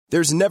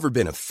There's never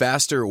been a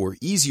faster or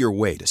easier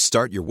way to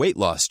start your weight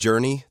loss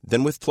journey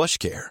than with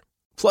PlushCare.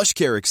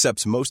 PlushCare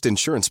accepts most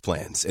insurance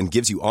plans and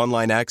gives you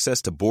online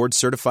access to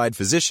board-certified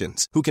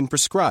physicians who can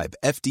prescribe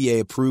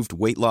FDA-approved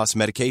weight loss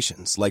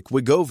medications like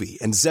Wegovy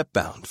and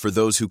Zepbound for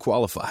those who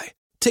qualify.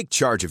 Take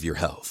charge of your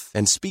health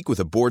and speak with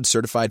a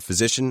board-certified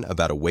physician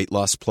about a weight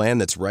loss plan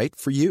that's right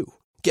for you.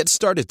 Get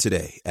started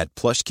today at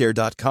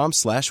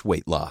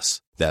plushcare.com/weight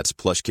loss. That's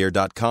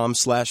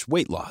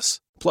plushcare.com/weight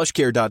loss.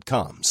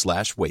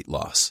 plushcare.com/weight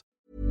loss.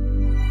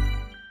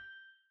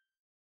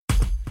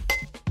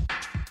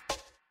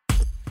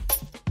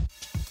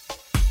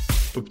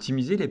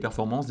 Optimiser les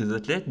performances des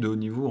athlètes de haut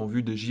niveau en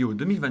vue des JO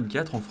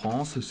 2024 en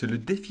France, c'est le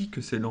défi que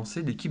s'est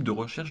lancé l'équipe de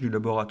recherche du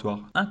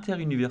laboratoire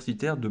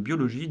interuniversitaire de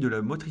biologie de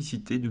la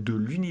motricité de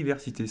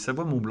l'Université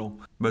Savoie-Mont-Blanc,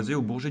 basé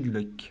au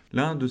Bourget-du-Lac.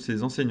 L'un de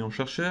ses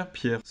enseignants-chercheurs,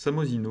 Pierre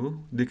Samozino,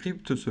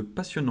 décrypte ce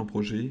passionnant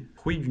projet,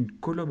 fruit d'une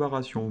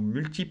collaboration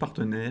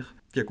multi-partenaires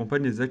qui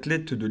accompagne les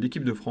athlètes de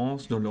l'équipe de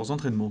France dans leurs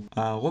entraînements.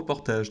 Un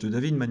reportage de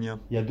David Magna.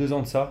 Il y a 2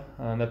 ans de ça,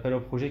 un appel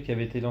au projet qui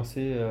avait été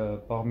lancé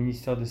par le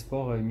ministère des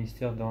Sports et le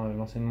ministère de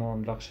l'enseignement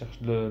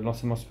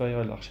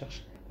supérieur et de la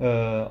recherche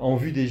en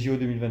vue des JO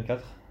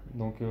 2024.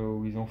 Donc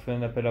où ils ont fait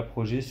un appel à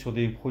projet sur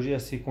des projets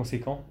assez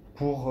conséquents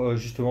pour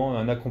justement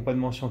un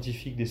accompagnement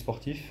scientifique des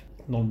sportifs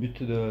dans le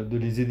but de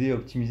les aider à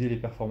optimiser les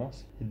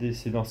performances. Et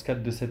c'est dans ce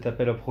cadre de cet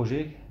appel à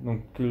projet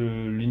donc,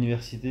 que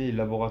l'université et le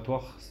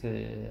laboratoire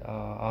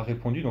a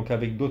répondu, donc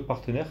avec d'autres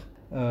partenaires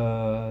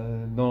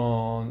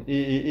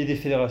et des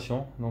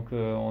fédérations. Donc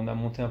on a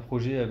monté un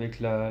projet avec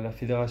la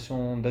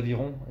fédération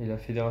d'aviron et la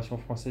fédération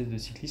française de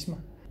cyclisme,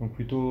 donc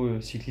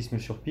plutôt cyclisme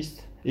sur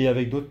piste, et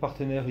avec d'autres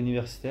partenaires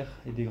universitaires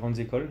et des grandes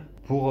écoles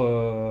pour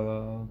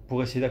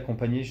essayer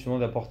d'accompagner, justement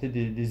d'apporter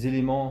des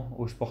éléments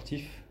aux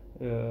sportifs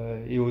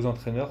et aux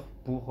entraîneurs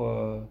pour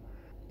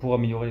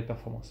améliorer les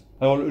performances.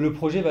 Alors le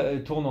projet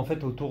tourne en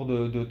fait autour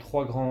de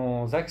 3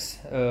 grands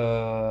axes.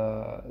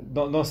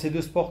 Dans ces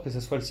 2 sports, que ce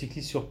soit le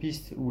cyclisme sur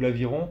piste ou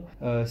l'aviron,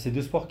 c'est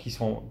 2 sports qui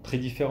sont très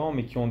différents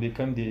mais qui ont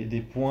quand même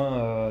des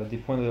points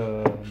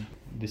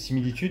de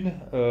similitude.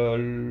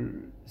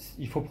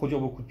 Il faut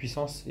produire beaucoup de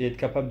puissance et être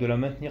capable de la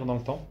maintenir dans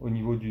le temps au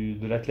niveau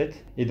de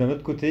l'athlète. Et d'un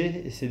autre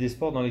côté, c'est des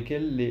sports dans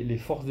lesquels les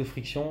forces de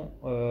friction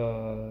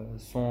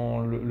sont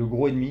le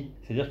gros ennemi,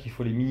 c'est-à-dire qu'il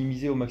faut les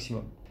minimiser au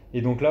maximum.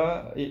 Et donc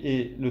là,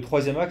 et le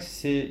 3e axe,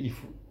 c'est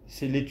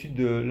l'étude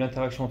de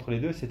l'interaction entre les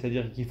deux,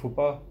 c'est-à-dire qu'il ne faut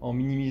pas, en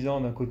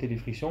minimisant d'un côté les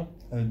frictions,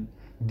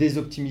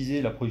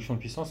 désoptimiser la production de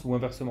puissance ou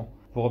inversement.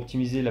 Pour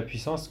optimiser la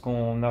puissance,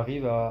 qu'on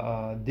arrive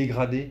à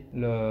dégrader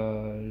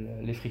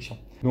les frictions.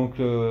 Donc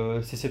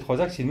c'est ces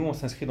 3 axes et nous on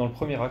s'inscrit dans le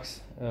premier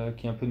axe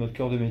qui est un peu notre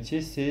cœur de métier,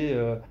 c'est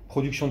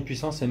production de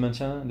puissance et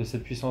maintien de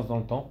cette puissance dans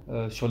le temps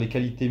sur les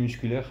qualités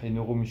musculaires et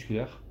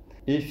neuromusculaires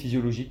et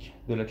physiologiques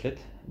de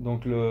l'athlète.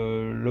 Donc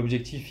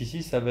l'objectif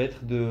ici, ça va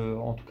être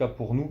en tout cas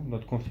pour nous,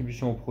 notre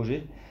contribution au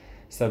projet,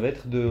 ça va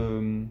être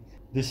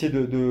d'essayer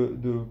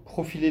de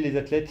profiler les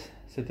athlètes,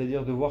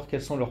 c'est-à-dire de voir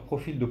quels sont leurs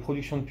profils de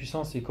production de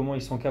puissance et comment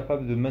ils sont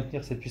capables de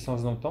maintenir cette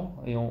puissance dans le temps.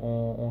 Et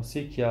on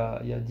sait qu'il y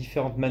a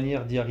différentes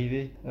manières d'y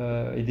arriver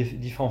et des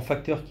différents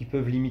facteurs qui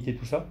peuvent limiter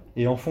tout ça.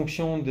 Et en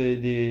fonction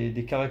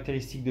des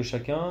caractéristiques de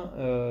chacun,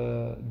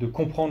 de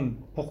comprendre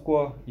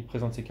pourquoi ils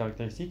présentent ces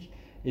caractéristiques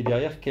et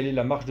derrière, quelle est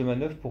la marge de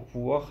manœuvre pour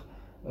pouvoir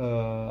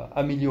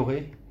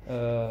améliorer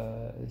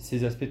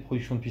ces aspects de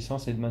production de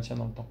puissance et de maintien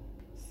dans le temps.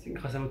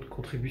 Grâce à votre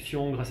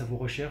contribution, grâce à vos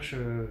recherches,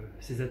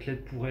 ces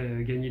athlètes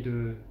pourraient gagner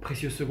de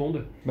précieuses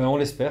secondes. On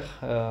l'espère.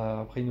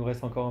 Après, il nous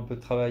reste encore un peu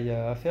de travail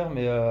à faire,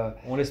 mais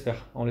on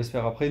l'espère.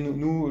 Après,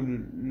 nous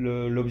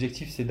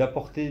l'objectif, c'est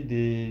d'apporter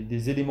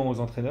des éléments aux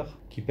entraîneurs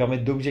qui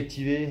permettent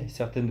d'objectiver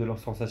certaines de leurs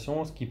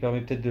sensations, ce qui permet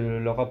peut-être de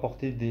leur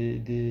apporter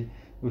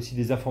aussi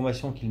des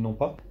informations qu'ils n'ont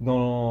pas,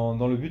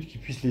 dans le but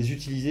qu'ils puissent les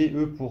utiliser,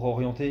 eux, pour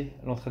orienter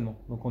l'entraînement.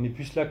 Donc on est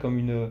plus là comme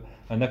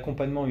un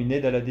accompagnement, une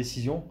aide à la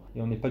décision,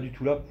 et on n'est pas du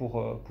tout là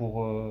pour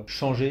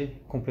changer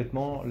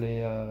complètement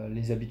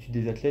les habitudes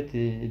des athlètes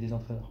et des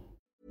entraîneurs.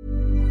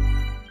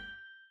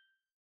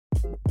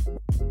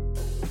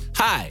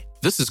 Hi,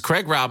 this is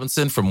Craig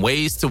Robinson from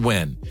Ways to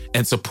Win,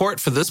 and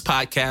support for this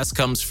podcast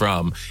comes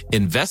from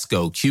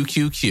Invesco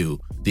QQQ,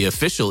 the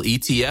official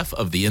ETF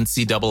of the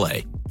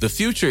NCAA. The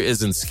future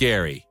isn't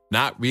scary.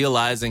 Not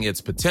realizing its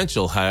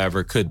potential,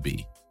 however, could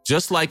be.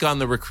 Just like on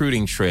the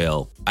recruiting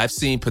trail, I've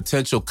seen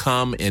potential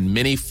come in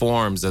many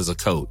forms as a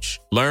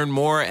coach. Learn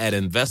more at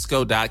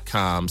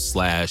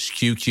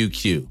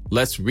Invesco.com/QQQ.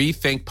 Let's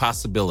rethink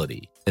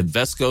possibility.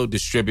 Invesco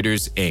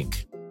Distributors,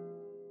 Inc.